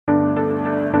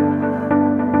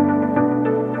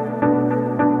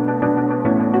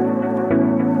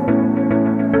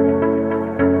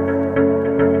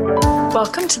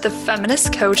Welcome to the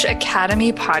Feminist Coach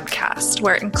Academy podcast,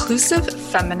 where inclusive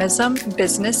feminism,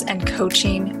 business, and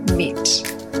coaching meet.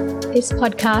 This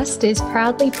podcast is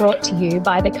proudly brought to you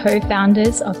by the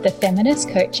co-founders of the Feminist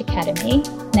Coach Academy,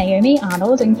 Naomi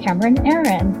Arnold and Cameron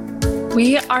Aaron.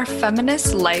 We are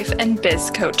feminist life and biz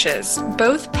coaches,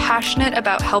 both passionate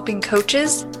about helping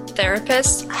coaches,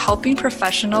 therapists, helping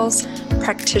professionals,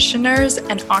 practitioners,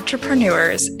 and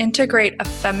entrepreneurs integrate a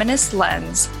feminist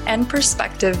lens and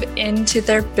perspective into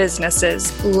their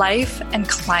businesses, life, and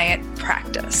client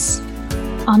practice.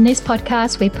 On this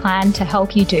podcast, we plan to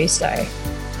help you do so.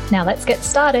 Now let's get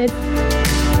started.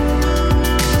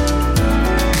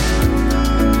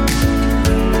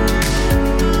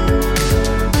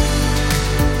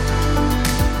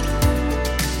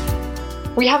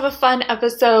 We have a fun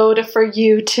episode for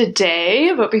you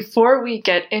today, but before we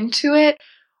get into it,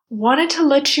 wanted to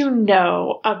let you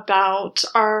know about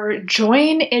our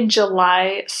Join in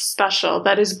July special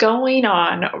that is going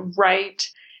on right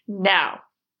now.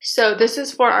 So this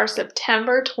is for our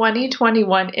September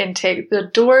 2021 intake. The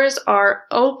doors are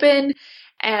open,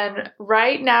 and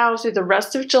right now through the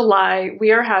rest of July,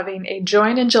 we are having a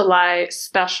Join in July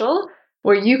special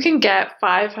where you can get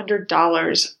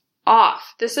 $500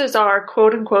 off. This is our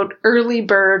quote-unquote early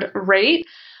bird rate,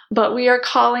 but we are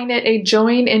calling it a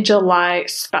Join in July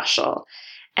special.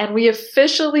 And we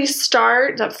officially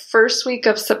start the first week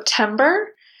of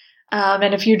September.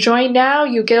 And if you join now,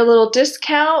 you get a little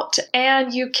discount,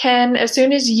 and you can, as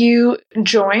soon as you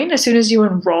join, as soon as you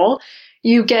enroll,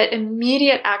 you get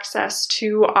immediate access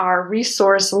to our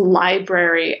resource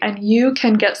library, and you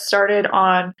can get started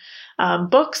on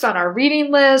books on our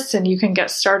reading list, and you can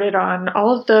get started on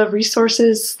all of the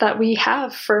resources that we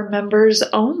have for members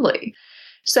only.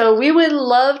 So we would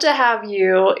love to have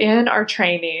you in our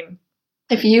training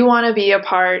if you want to be a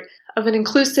part of an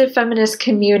inclusive feminist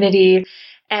community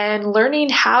and learning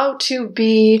how to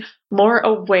be more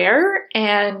aware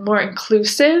and more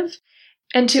inclusive,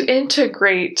 and to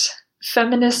integrate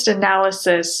feminist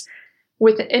analysis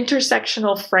with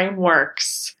intersectional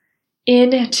frameworks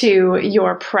into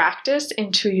your practice,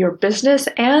 into your business,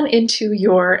 and into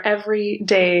your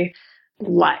everyday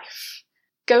life.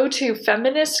 Go to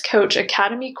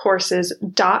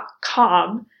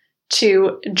feministcoachacademycourses.com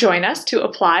to join us, to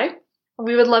apply.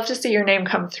 We would love to see your name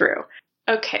come through.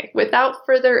 Okay, without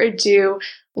further ado,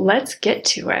 let's get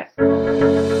to it.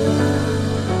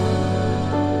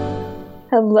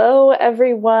 Hello,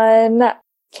 everyone.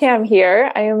 Cam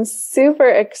here. I am super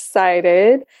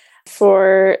excited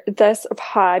for this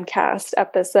podcast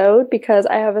episode because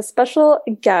I have a special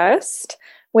guest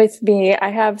with me. I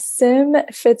have Sim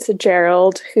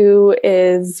Fitzgerald, who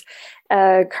is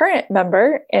a current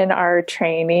member in our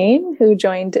training, who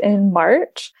joined in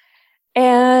March.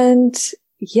 And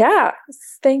yeah,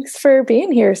 thanks for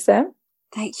being here, Sim.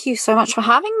 Thank you so much for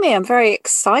having me. I'm very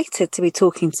excited to be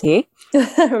talking to you.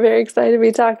 I'm very excited to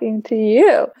be talking to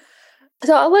you.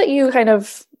 So I'll let you kind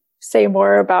of say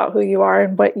more about who you are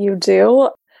and what you do.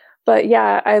 But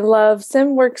yeah, I love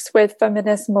Sim works with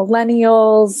feminist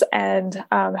millennials and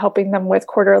helping them with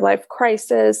quarter life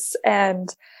crisis. And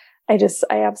I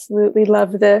absolutely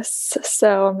love this.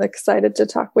 So I'm excited to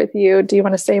talk with you. Do you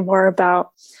want to say more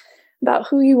about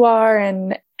who you are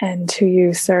and who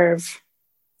you serve?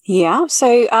 Yeah.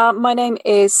 So my name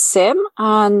is Sim,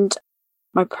 and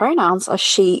my pronouns are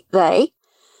she, they.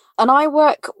 And I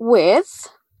work with,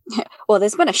 well,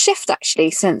 there's been a shift actually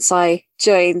since I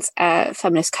joined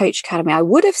Feminist Coach Academy. I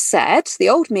would have said, the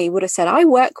old me would have said, I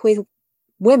work with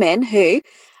women who,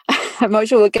 I'm not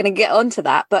sure we're going to get onto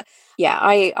that, but yeah,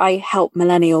 I help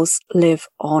millennials live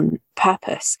on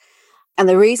purpose. And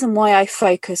the reason why I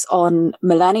focus on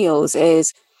millennials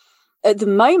is at the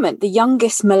moment, the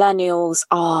youngest millennials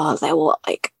they're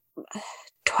like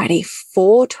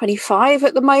 24, 25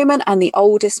 at the moment. And the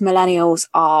oldest millennials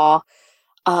are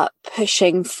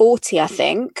pushing 40, I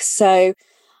think. So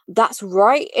that's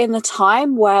right in the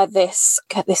time where this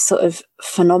sort of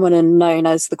phenomenon known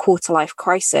as the quarter life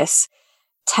crisis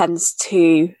tends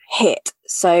to hit.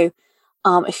 So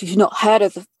if you've not heard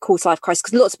of the quarter life crisis,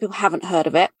 because lots of people haven't heard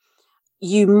of it,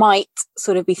 you might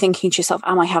sort of be thinking to yourself,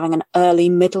 am I having an early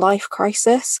midlife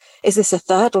crisis? Is this a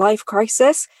third life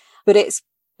crisis? But it's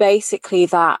basically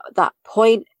that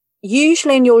point,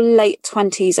 usually in your late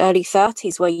 20s, early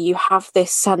 30s, where you have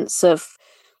this sense of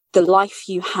the life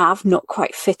you have not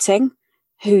quite fitting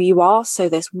who you are. So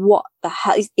there's, what the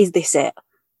hell is this it?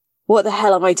 What the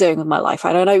hell am I doing with my life?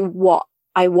 I don't know what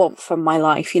I want from my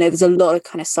life. There's a lot of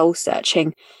kind of soul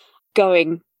searching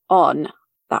going on at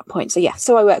that point. So yeah,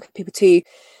 so I work with people to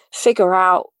figure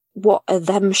out what a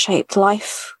them-shaped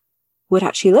life would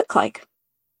actually look like.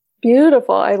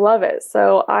 Beautiful. I love it.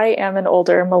 So I am an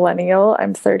older millennial.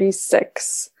 I'm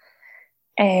 36.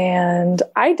 And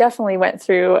I definitely went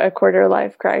through a quarter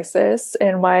life crisis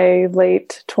in my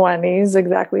late 20s,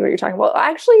 exactly what you're talking about.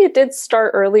 Actually, it did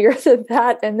start earlier than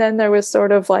that. And then there was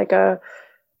sort of like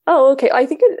oh, okay. I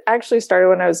think it actually started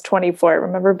when I was 24. I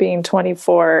remember being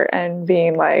 24 and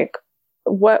being like,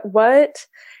 what?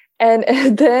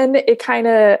 And then it kind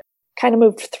of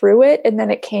moved through it. And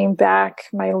then it came back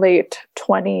my late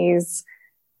 20s.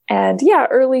 And yeah,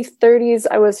 early 30s,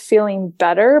 I was feeling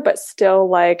better, but still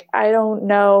like, I don't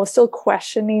know, still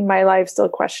questioning my life, still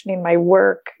questioning my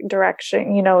work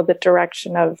direction, the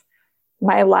direction of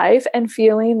my life, and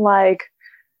feeling like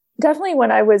definitely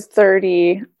when I was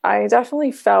 30, I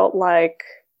definitely felt like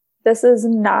this is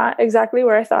not exactly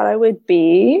where I thought I would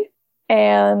be.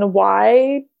 And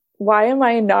why am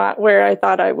I not where I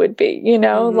thought I would be?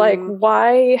 Like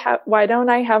why don't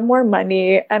I have more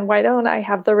money, and why don't I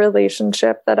have the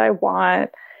relationship that I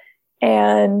want?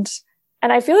 And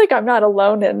I feel like I'm not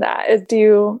alone in that. Do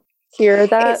you hear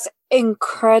that? It's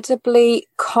incredibly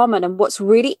common. And what's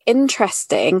really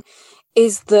interesting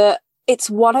is that it's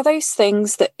one of those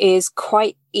things that is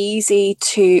quite easy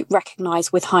to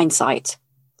recognize with hindsight.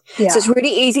 Yeah. So it's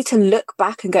really easy to look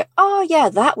back and go, oh yeah,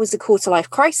 that was a quarter life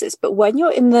crisis. But when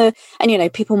you're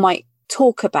and people might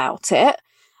talk about it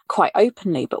quite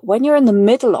openly, but when you're in the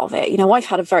middle of it, I've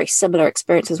had a very similar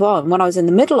experience as well. And when I was in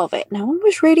the middle of it, no one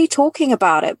was really talking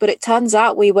about it, but it turns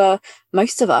out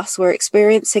most of us were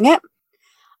experiencing it.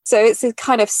 So it's a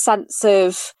kind of sense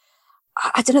of,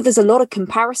 I don't know, there's a lot of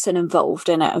comparison involved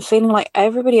in it, and feeling like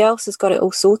everybody else has got it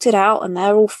all sorted out and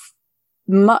they're all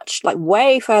much like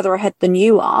way further ahead than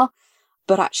you are,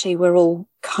 but actually we're all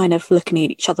kind of looking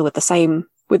at each other with the same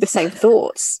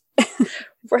thoughts.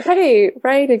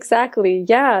 Right, exactly.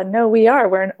 Yeah, no, we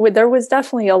are. There was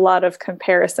definitely a lot of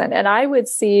comparison, and I would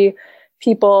see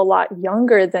people a lot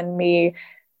younger than me,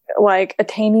 like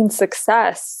attaining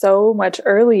success so much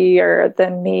earlier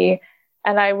than me.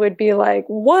 And I would be like,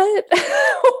 what?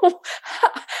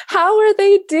 How are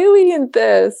they doing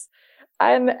this?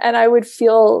 And I would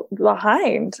feel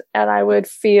behind, and I would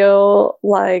feel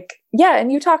like, yeah.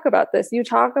 And you talk about this, you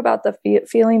talk about the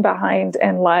feeling behind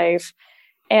in life.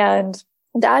 And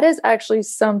that is actually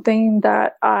something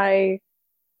that I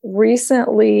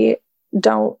recently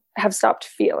don't have stopped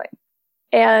feeling.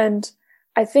 And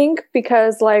I think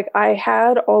because like I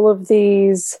had all of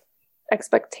these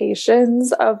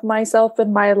expectations of myself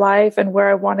and my life and where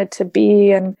I wanted to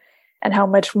be and how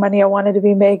much money I wanted to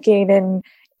be making. And,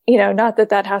 not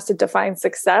that has to define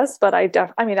success, but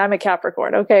I'm a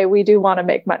Capricorn. Okay. We do want to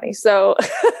make money. So,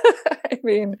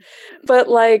 but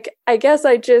like, I guess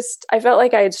I felt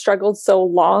like I had struggled so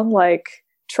long, like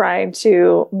trying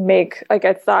to make, like,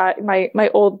 I thought my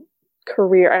old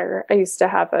career, I used to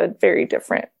have a very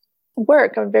different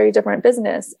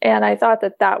business. And I thought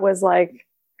that was like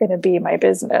going to be my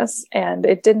business. And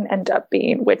it didn't end up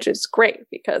being, which is great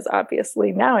because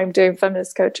obviously now I'm doing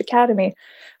Feminist Coach Academy.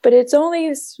 But it's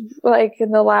only like in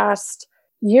the last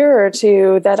year or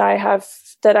two that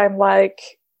I'm like,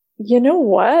 you know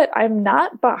what? I'm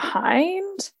not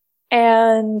behind.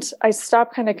 And I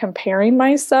stopped kind of comparing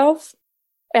myself.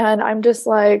 And I'm just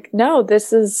like, no,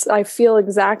 I feel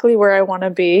exactly where I want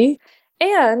to be.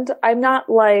 And I'm not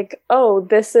like, oh,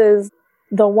 this is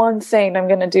the one thing I'm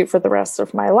going to do for the rest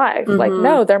of my life. Mm-hmm. Like,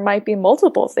 no, there might be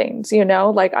multiple things,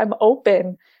 like I'm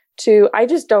open to, I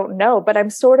just don't know, but I'm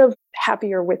sort of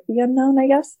happier with the unknown, I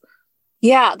guess.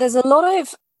 Yeah, there's a lot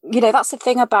of, that's the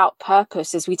thing about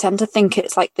purpose is we tend to think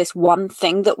it's like this one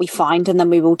thing that we find and then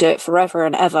we will do it forever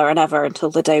and ever and ever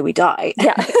until the day we die.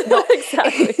 Yeah,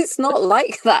 exactly. It's not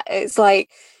like that. It's like,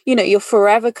 you're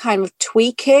forever kind of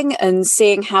tweaking and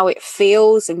seeing how it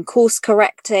feels and course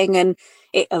correcting, and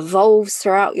it evolves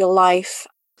throughout your life.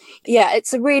 Yeah,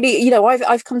 it's a really,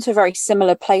 I've come to a very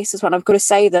similar place as well. I've got to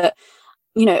say that,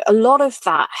 a lot of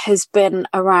that has been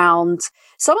around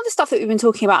some of the stuff that we've been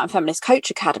talking about in Feminist Coach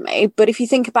Academy. But if you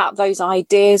think about those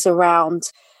ideas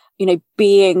around,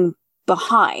 being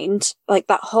behind, like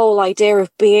that whole idea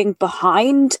of being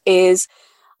behind is,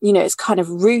 it's kind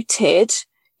of rooted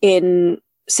in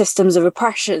systems of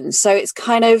oppression. So it's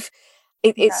kind of,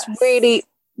 it's really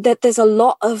that there's a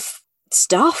lot of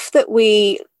stuff that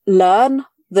we learn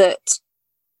that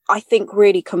I think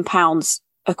really compounds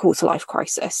a quarter life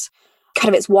crisis. Kind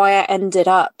of, it's why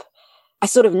I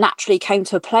sort of naturally came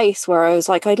to a place where I was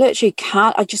like, I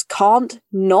just can't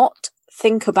not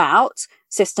think about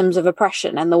systems of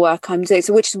oppression and the work I'm doing.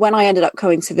 So, which is when I ended up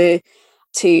going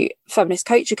to Feminist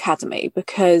Coach Academy,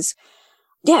 because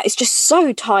yeah, it's just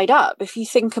so tied up. If you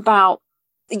think about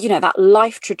that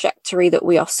life trajectory that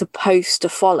we are supposed to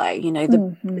follow,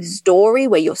 the story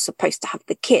where you're supposed to have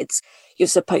the kids, you're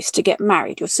supposed to get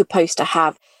married, you're supposed to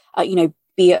have,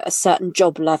 be at a certain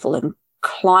job level and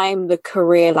climb the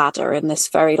career ladder in this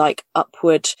very like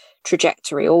upward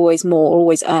trajectory, always more,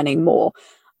 always earning more.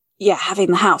 Yeah, having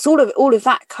the house, all of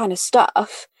that kind of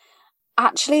stuff.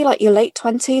 Actually, like your late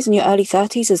 20s and your early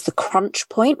 30s is the crunch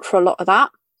point for a lot of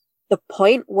that. The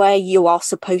point where you are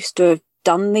supposed to have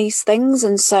done these things.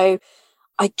 And so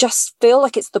I just feel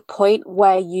like it's the point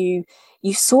where you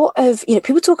sort of,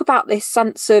 people talk about this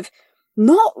sense of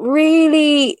not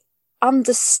really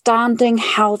understanding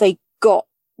how they got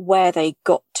where they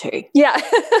got to. Yeah.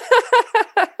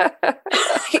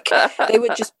 Like, they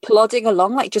were just plodding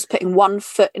along, like just putting one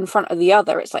foot in front of the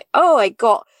other. It's like, oh, I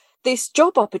got this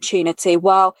job opportunity.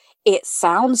 Well, it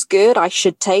sounds good. I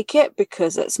should take it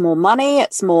because it's more money.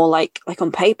 It's more like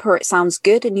on paper, it sounds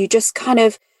good. And you just kind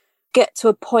of get to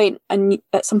a point, and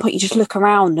at some point you just look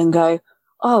around and go,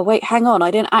 oh, wait, hang on.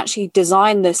 I didn't actually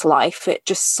design this life. It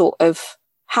just sort of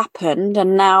happened.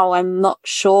 And now I'm not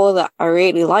sure that I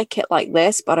really like it like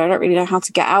this, but I don't really know how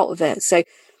to get out of it. So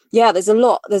yeah, there's a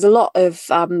lot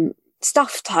of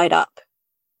stuff tied up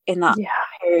in that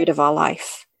period of our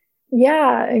life.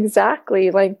 Yeah,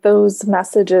 exactly. Like those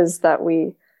messages that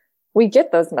we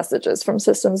get those messages from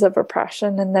systems of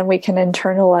oppression, and then we can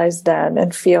internalize them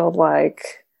and feel like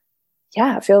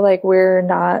we're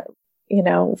not,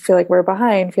 feel like we're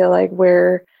behind, feel like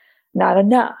we're not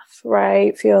enough,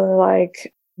 right? Feel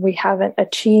like we haven't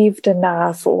achieved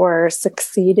enough or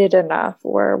succeeded enough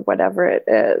or whatever it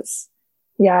is.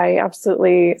 Yeah, I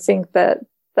absolutely think that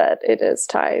it is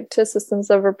tied to systems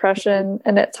of oppression,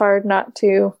 and it's hard not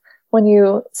to when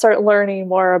you start learning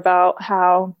more about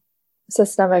how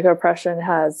systemic oppression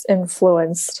has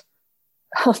influenced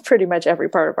pretty much every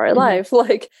part of our life.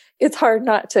 Like, it's hard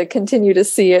not to continue to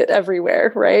see it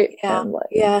everywhere, right? Yeah,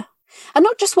 and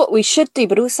not just what we should do,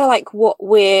 but also like what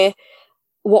we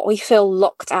feel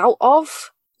locked out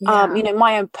of. Yeah.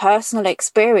 My own personal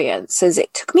experience is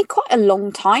it took me quite a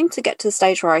long time to get to the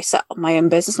stage where I set up my own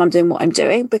business and I'm doing what I'm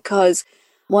doing, because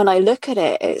when I look at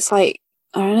it, it's like,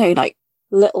 I don't know, like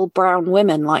little brown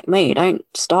women like me don't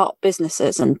start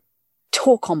businesses and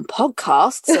talk on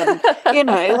podcasts and,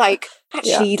 like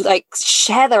actually like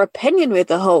share their opinion with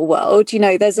the whole world.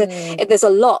 There's a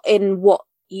lot in what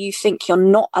you think you're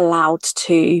not allowed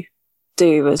to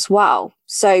do as well.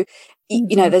 So,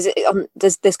 there's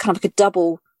kind of like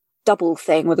a double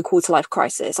thing with a quarter life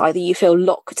crisis. Either you feel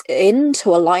locked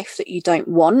into a life that you don't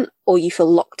want, or you feel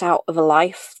locked out of a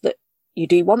life that you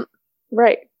do want.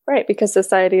 Right, because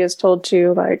society has told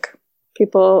you, like,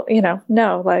 people,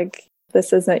 no, like,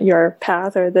 this isn't your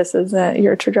path, or this isn't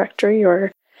your trajectory,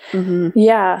 or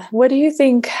what do you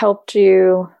think helped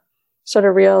you sort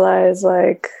of realize,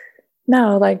 like,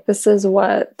 no, like, this is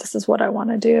what I want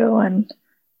to do, and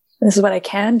this is what I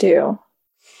can do?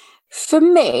 For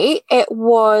me, it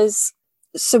was,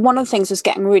 so one of the things was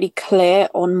getting really clear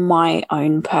on my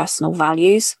own personal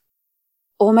values,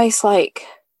 almost like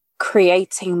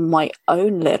creating my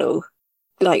own little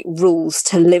like rules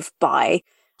to live by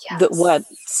that weren't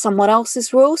someone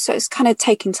else's rules. So it's kind of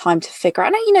taking time to figure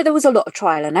out. And, there was a lot of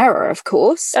trial and error, of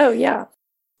course. Oh, yeah.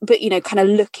 But, kind of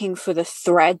looking for the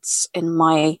threads in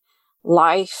my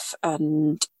life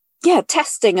and,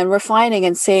 testing and refining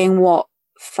and seeing what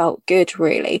felt good,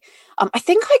 really. I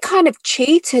think I kind of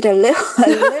cheated a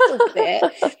little bit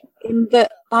in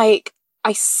that, like,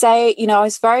 I say, I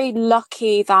was very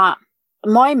lucky that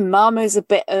my mum is a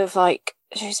bit of like,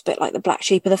 she's a bit like the black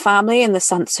sheep of the family, in the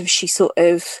sense of she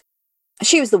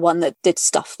was the one that did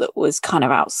stuff that was kind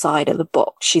of outside of the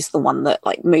box. She's the one that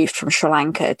like moved from Sri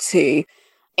Lanka to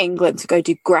England to go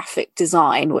do graphic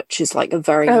design, which is like a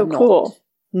very cool.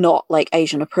 Not like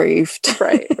Asian approved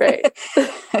right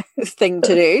thing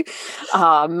to do.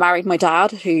 Married my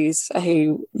dad who's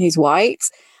white.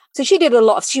 So she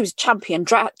was champion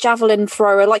javelin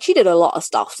thrower. Like, she did a lot of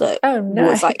stuff that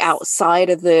was like outside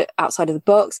of the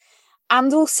box.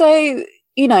 And also,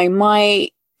 my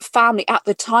family at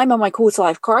the time of my quarter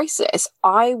life crisis,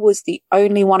 I was the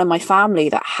only one in my family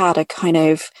that had a kind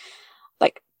of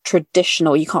like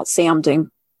traditional, you can't see I'm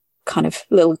doing kind of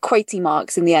little quoty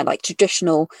marks in the end, like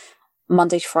traditional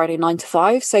Monday to Friday 9 to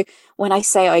 5. So when I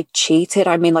say I cheated,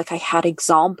 I mean like I had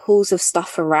examples of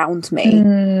stuff around me.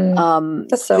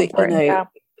 That's so important,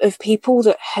 of people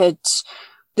that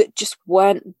just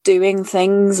weren't doing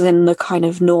things in the kind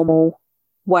of normal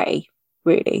way,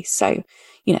 really. So,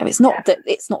 it's not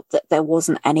that there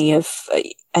wasn't any of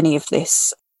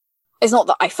this. It's not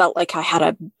that I felt like I had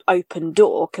an open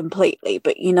door completely,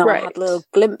 but, I had little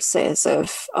glimpses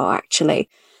of, actually,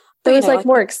 There was like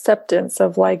more acceptance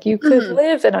of like you could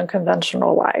live an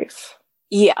unconventional life.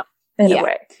 Yeah. In a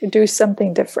way. Do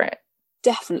something different.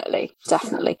 Definitely.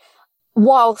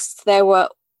 Whilst there were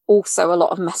also a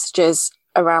lot of messages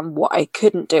around what I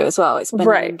couldn't do as well. It's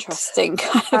been interesting.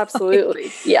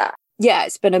 Absolutely. Yeah. Yeah,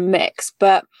 it's been a mix.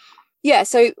 But yeah,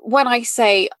 so when I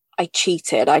say I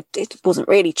cheated, it wasn't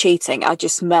really cheating. I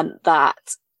just meant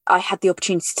that I had the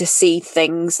opportunity to see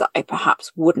things that I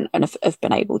perhaps wouldn't have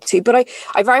been able to. But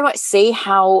I very much see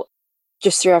how,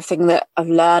 just through everything that I've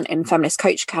learned in Feminist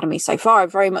Coach Academy so far, I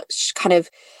very much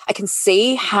I can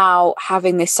see how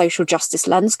having this social justice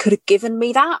lens could have given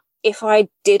me that if I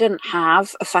didn't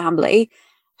have a family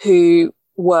who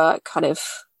were kind of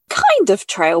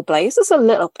trailblazers a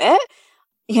little bit.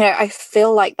 You know, I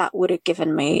feel like that would have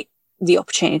given me the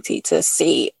opportunity to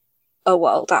see a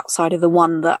world outside of the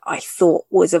one that I thought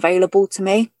was available to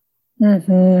me.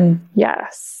 Mm-hmm.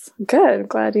 Yes. Good.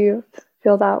 Glad you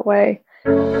feel that way.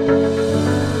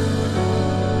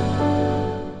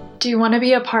 Do you want to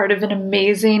be a part of an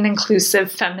amazing,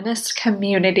 inclusive feminist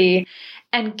community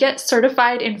and get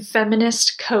certified in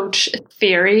feminist coach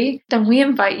theory? Then we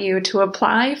invite you to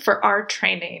apply for our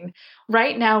training.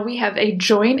 Right now, we have a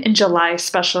Join in July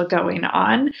special going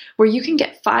on where you can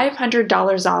get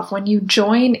 $500 off when you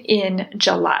join in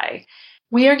July.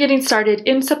 We are getting started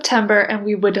in September, and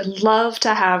we would love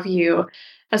to have you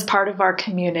as part of our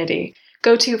community.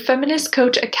 Go to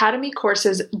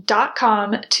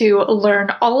feministcoachacademycourses.com to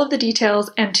learn all of the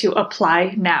details and to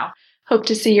apply now. Hope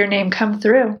to see your name come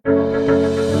through.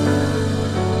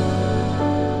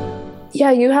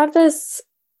 Yeah, you have this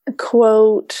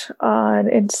quote on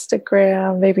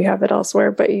Instagram, maybe you have it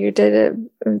elsewhere, but you did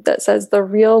it, that says the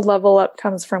real level up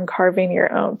comes from carving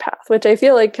your own path, which I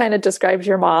feel like kind of describes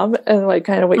your mom and like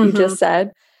kind of what you just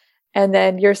said, and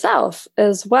then yourself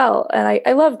as well. And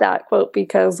I love that quote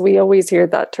because we always hear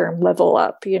that term level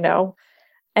up, you know,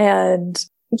 and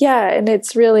yeah, and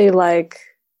it's really like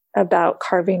about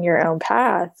carving your own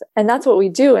path. And that's what we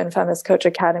do in Feminist Coach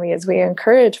Academy is we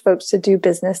encourage folks to do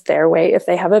business their way if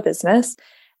they have a business,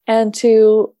 and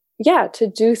to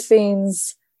do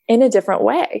things in a different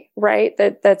way, right?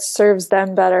 That serves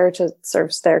them better,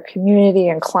 serves their community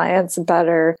and clients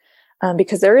better,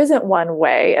 because there isn't one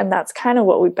way. And that's kind of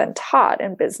what we've been taught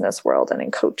in business world and in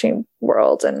coaching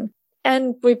world.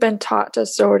 And we've been taught to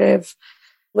sort of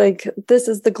like, this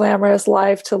is the glamorous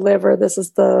life to live, or this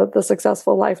is the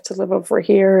successful life to live over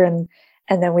here. And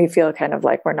then we feel kind of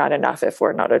like we're not enough if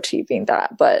we're not achieving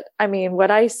that. But I mean,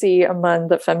 what I see among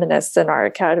the feminists in our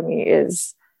academy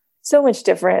is so much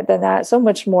different than that, so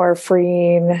much more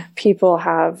freeing. People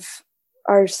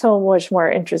are so much more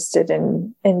interested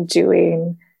in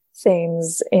doing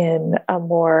things in a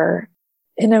more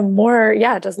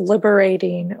just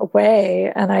liberating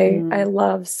way. And I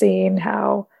love seeing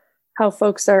how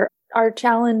folks are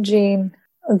challenging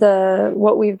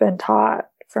what we've been taught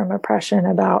from oppression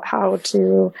about how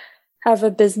to have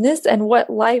a business and what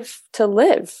life to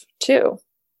live too.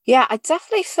 Yeah, I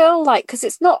definitely feel like, because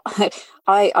it's not,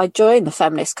 I joined the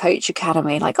Feminist Coach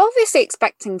Academy, like obviously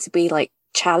expecting to be like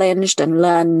challenged and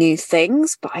learn new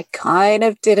things, but I kind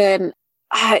of didn't,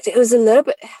 it was a little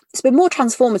bit, it's been more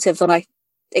transformative than I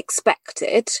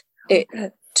expected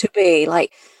it to be,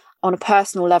 like on a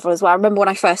personal level as well. I remember when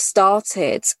I first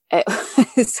started,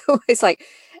 it's always like,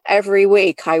 every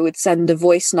week I would send a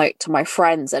voice note to my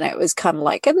friends, and it was kind of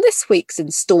like, in this week's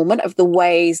installment of the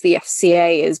ways the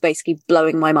FCA is basically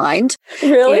blowing my mind.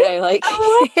 Really? You know, like,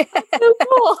 so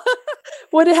cool.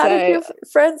 How did your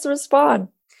friends respond?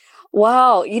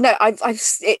 Well, you know,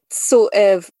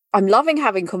 I'm loving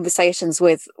having conversations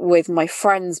with my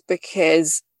friends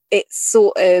because it's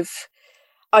sort of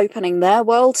opening their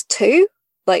world too.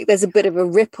 Like there's a bit of a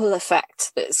ripple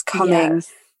effect that's coming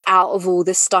out of all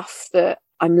this stuff that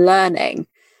I'm learning.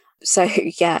 So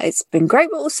yeah, it's been great,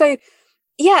 but also,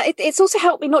 it's also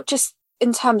helped me not just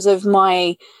in terms of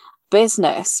my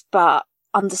business, but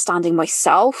understanding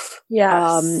myself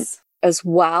as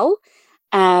well,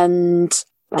 and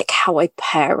like how I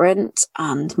parent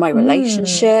and my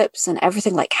relationships and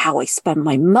everything, like how I spend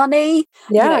my money.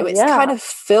 Yeah, you know, it's kind of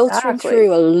filtering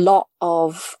through a lot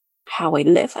of how I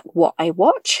live, like what I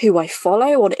watch, who I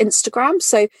follow on Instagram.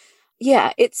 So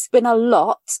yeah, it's been a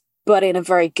lot, but in a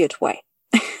very good way.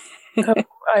 Oh,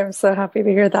 I'm so happy to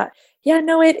hear that. Yeah,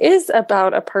 no, it is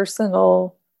about a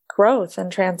personal growth and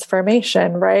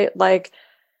transformation, right? Like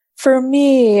for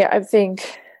me, I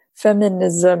think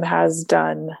feminism has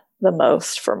done the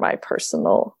most for my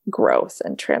personal growth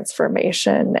and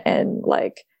transformation, and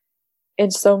like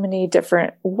in so many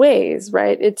different ways,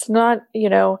 right? It's not,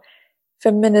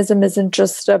 feminism isn't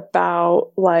just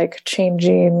about like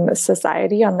changing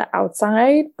society on the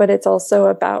outside, but it's also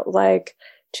about like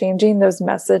changing those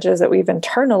messages that we've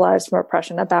internalized from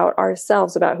oppression about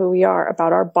ourselves, about who we are,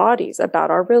 about our bodies, about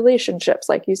our relationships,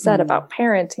 like you said, about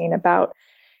parenting, about,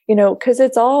 you know, because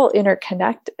it's all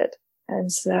interconnected. And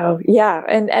so, yeah.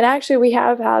 And actually, we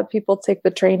have had people take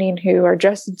the training who are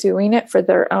just doing it for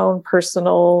their own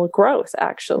personal growth,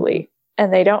 actually.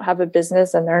 And they don't have a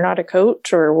business and they're not a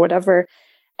coach or whatever,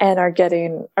 and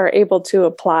are able to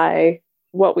apply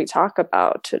what we talk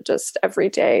about to just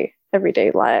everyday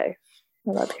life.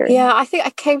 Yeah, I think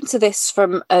I came to this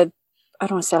from I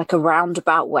don't want to say like a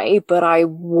roundabout way, but I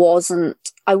wouldn't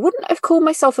have called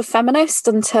myself a feminist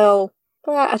until,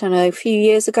 I don't know, a few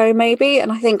years ago maybe.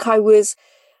 And I think I was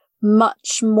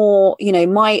much more, you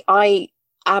know, I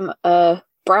am a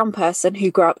brown person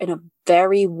who grew up in a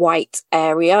very white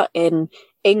area in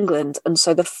England. And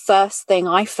so the first thing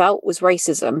I felt was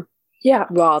racism. Yeah.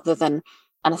 Rather than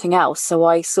anything else. So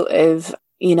I sort of,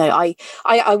 you know,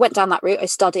 I went down that route. I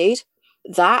studied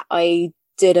that. I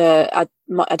did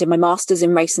my master's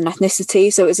in race and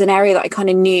ethnicity. So it was an area that I kind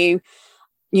of knew,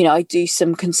 you know, I do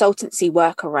some consultancy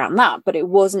work around that, but it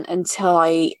wasn't until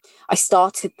I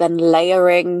started then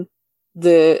layering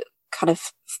the kind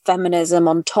of feminism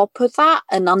on top of that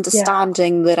and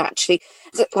understanding that actually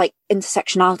like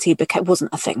intersectionality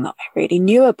wasn't a thing that I really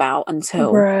knew about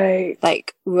until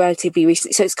like relatively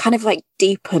recently. So it's kind of like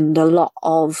deepened a lot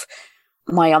of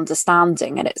my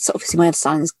understanding, and it's obviously my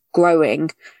understanding is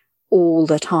growing all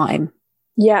the time.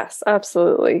 Yes,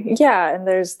 absolutely. Yeah. And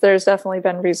there's definitely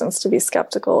been reasons to be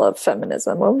skeptical of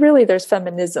feminism. Well, really there's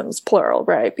feminisms plural,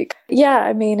 right? Yeah,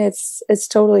 I mean, it's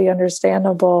totally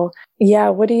understandable. Yeah.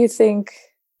 What do you think?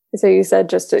 So you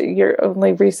said you're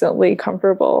only recently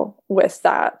comfortable with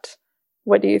that.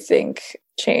 What do you think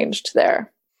changed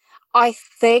there? I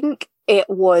think it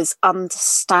was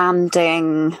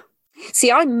understanding.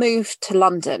 See, I moved to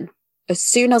London as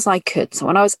soon as I could. So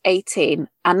when I was 18,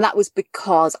 and that was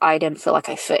because I didn't feel like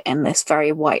I fit in this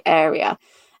very white area.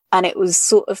 And it was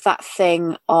sort of that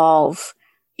thing of,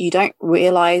 you don't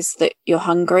realize that you're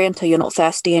hungry until you're not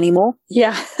thirsty anymore.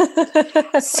 Yeah.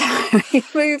 So I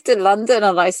moved to London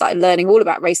and I started learning all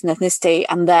about race and ethnicity.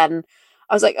 And then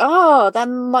I was like, oh,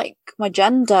 then like my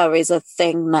gender is a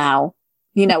thing now.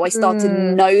 You know, I started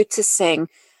noticing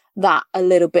that a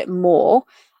little bit more.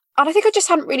 And I think I just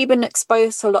hadn't really been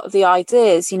exposed to a lot of the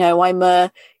ideas. You know, I'm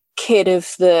a kid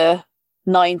of the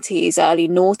 90s, early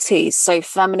noughties. So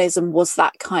feminism was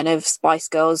that kind of Spice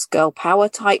Girls, girl power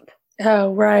type.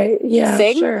 Oh, right. Yeah,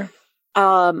 thing. Sure.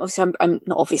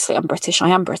 Obviously, I'm British. I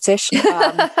am British.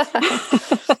 I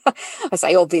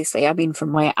say obviously, I mean from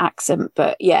my accent.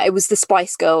 But yeah, it was the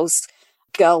Spice Girls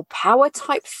girl power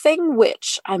type thing,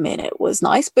 which, I mean, it was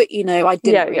nice. But, you know, I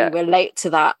didn't really relate to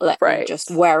that. Let me just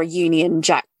wear a Union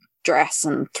Jack dress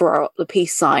and throw up the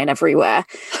peace sign everywhere.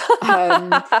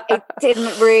 It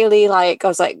didn't really I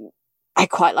was like, I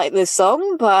quite like this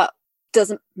song, but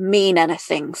doesn't mean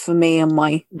anything for me and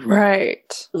my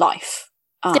life.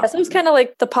 So it was kind of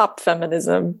like the pop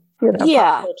feminism, you know,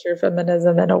 pop culture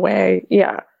feminism in a way.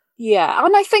 Yeah.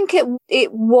 And I think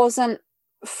it wasn't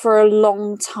for a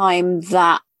long time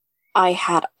that I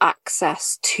had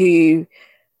access to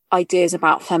ideas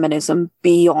about feminism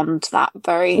beyond that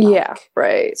very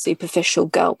superficial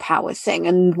girl power thing.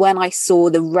 And when I saw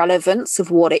the relevance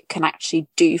of what it can actually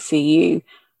do for you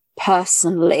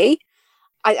personally,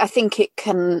 I think it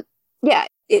can,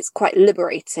 it's quite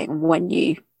liberating when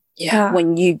you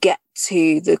get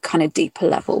to the kind of deeper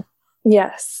level.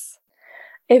 Yes.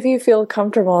 If you feel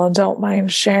comfortable and don't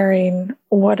mind sharing,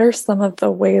 what are some of the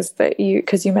ways that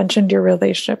because you mentioned your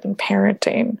relationship and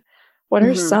parenting, what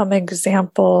are some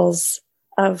examples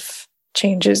of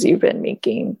changes you've been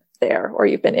making there or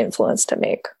you've been influenced to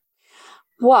make?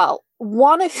 Well,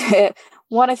 one of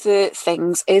the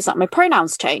things is that my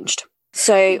pronouns changed.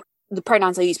 So the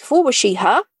pronouns I used before were she,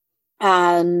 her.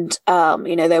 And,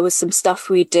 you know, there was some stuff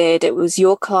we did. It was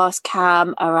your class,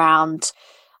 Cam, around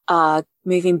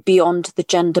moving beyond the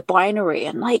gender binary.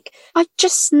 And like, I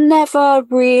just never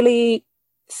really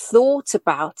thought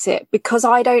about it because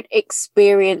I don't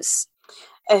experience,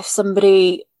 if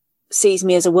somebody sees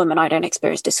me as a woman, I don't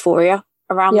experience dysphoria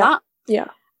around that. Yeah.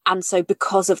 And so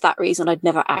because of that reason, I'd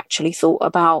never actually thought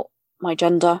about my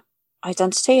gender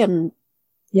identity and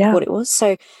what it was.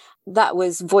 So that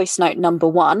was voice note number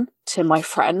 1 to my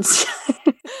friends.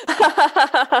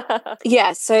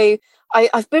 So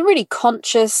I've been really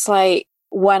conscious, like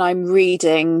when I'm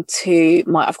reading to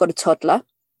I've got a toddler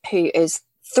who is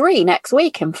 3 next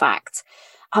week, in fact.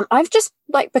 I've just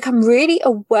like become really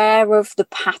aware of the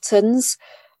patterns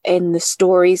in the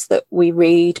stories that we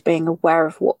read, being aware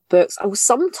of what books. I will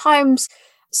sometimes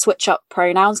switch up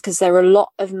pronouns because there are a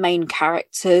lot of main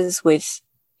characters with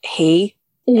he,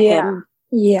 him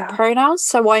pronouns.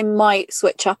 So I might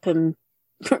switch up and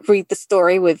read the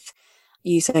story with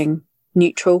using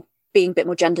neutral, being a bit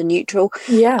more gender neutral.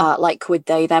 Yeah. Like with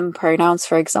they, them pronouns,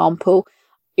 for example.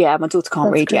 Yeah, my daughter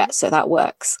can't read yet, so that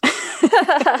works.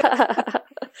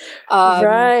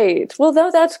 Right. Well, no,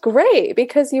 that's great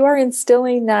because you are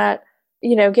instilling that,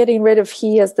 you know, getting rid of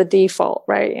he as the default,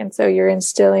 right? And so you're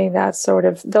instilling that sort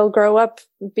of, they'll grow up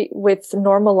with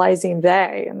normalizing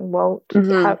they and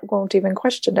won't even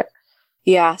question it.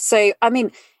 Yeah. So, I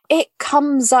mean, it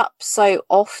comes up so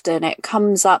often. It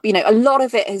comes up, you know, a lot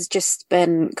of it has just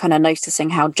been kind of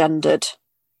noticing how gendered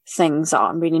things are.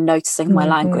 I'm really noticing my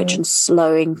language and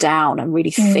slowing down and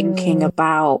really thinking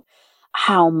about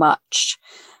how much,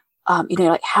 you know,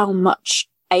 like how much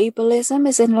ableism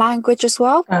is in language as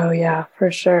well. Oh, yeah,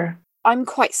 for sure. I'm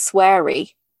quite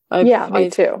sweary. Me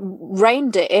too.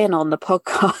 Reined it in on the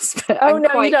podcast. But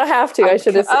you don't have to. I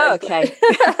should have said. Oh, okay.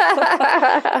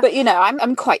 But, you know,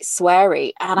 I'm quite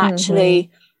sweary. And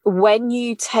actually, when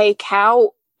you take out,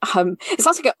 it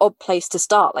sounds like an odd place to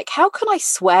start. Like, how can I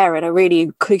swear in a really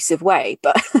inclusive way?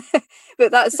 But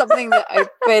that's something that I've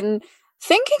been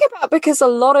thinking about because a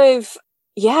lot of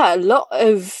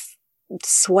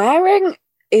swearing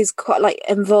is quite like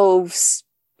involves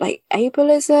like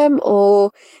ableism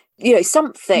or, you know,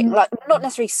 something like not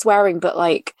necessarily swearing, but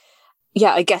like,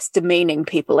 yeah, I guess demeaning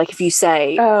people. Like if you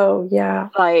say, oh yeah,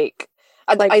 like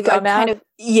I kind of,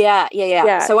 yeah.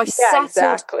 So I've settled,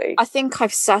 exactly. I think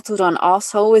I've settled on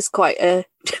arsehole is quite a...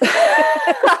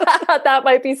 That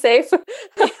might be safe.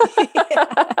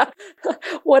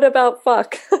 What about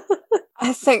fuck?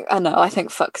 I think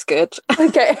fuck's good.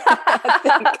 Okay.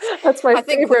 That's my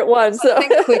favorite one. So. I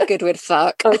think we're good with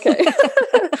fuck. Okay.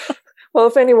 Well,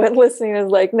 if anyone listening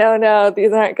is like, no,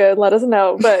 these aren't good, let us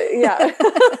know. But yeah.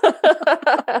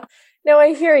 No,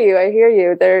 I hear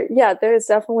you. There's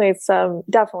definitely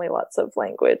lots of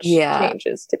language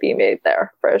changes to be made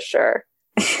there for sure.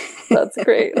 That's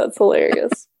great. That's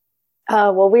hilarious.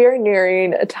 Well, we are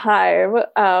nearing a time,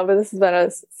 but this has been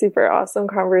a super awesome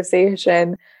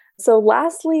conversation. So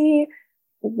lastly,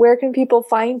 where can people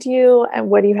find you and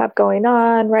what do you have going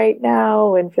on right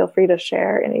now? And feel free to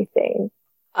share anything.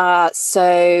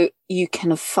 So you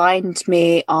can find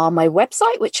me on my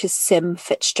website, which is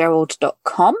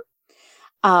simfitzgerald.com.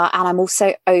 And I'm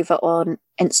also over on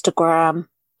Instagram.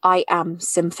 I am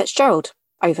Sim Fitzgerald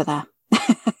over there.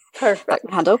 Perfect. That's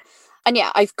my handle. And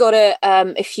yeah, I've got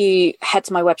if you head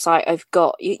to my website, I've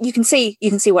got, you can see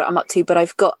what I'm up to, but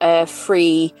I've got a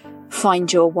free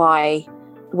Find Your Why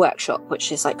workshop,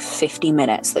 which is like 50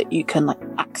 minutes that you can like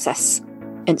access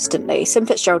instantly.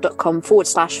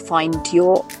 simfitzgerald.com/find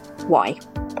your why.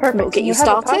 Perfect. It'll get you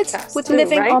started with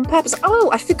living on purpose. Oh,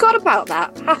 I forgot about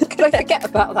that. How could I forget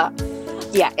about that?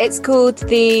 Yeah, it's called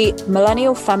The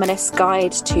Millennial Feminist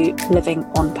Guide to Living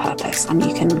on Purpose, and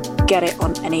you can get it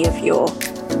on any of your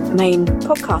main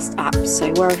podcast apps,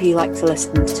 so wherever you like to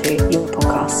listen to your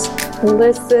podcasts.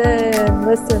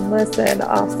 Listen.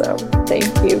 Awesome.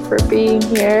 Thank you for being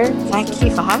here. Thank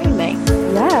you for having me.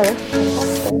 Yeah,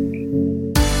 that's fantastic.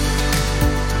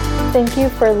 Thank you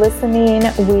for listening.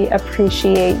 We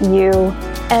appreciate you.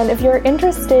 And if you're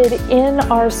interested in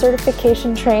our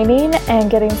certification training and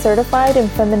getting certified in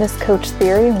feminist coach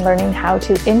theory and learning how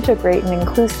to integrate an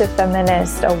inclusive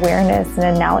feminist awareness and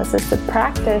analysis of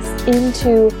practice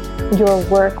into your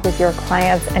work with your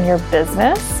clients and your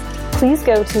business, please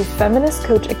go to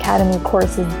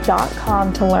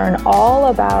feministcoachacademycourses.com to learn all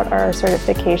about our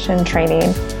certification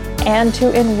training and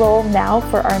to enroll now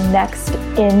for our next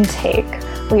intake.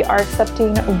 We are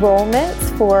accepting enrollments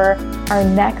for our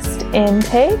next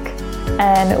intake,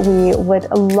 and we would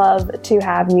love to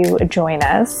have you join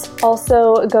us.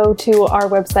 Also, go to our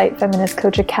website,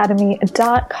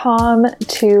 feministcoachacademy.com,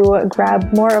 to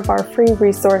grab more of our free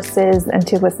resources and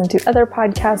to listen to other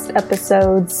podcast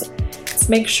episodes.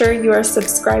 Make sure you are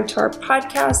subscribed to our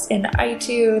podcast in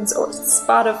iTunes or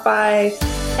Spotify,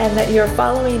 and that you're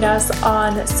following us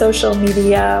on social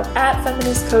media at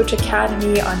Feminist Coach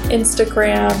Academy on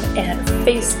Instagram and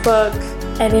Facebook.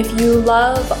 And if you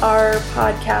love our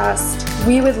podcast,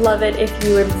 we would love it if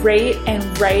you would rate and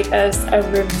write us a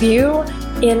review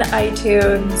in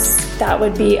iTunes. That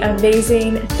would be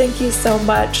amazing. Thank you so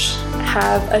much.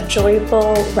 Have a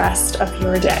joyful rest of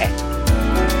your day.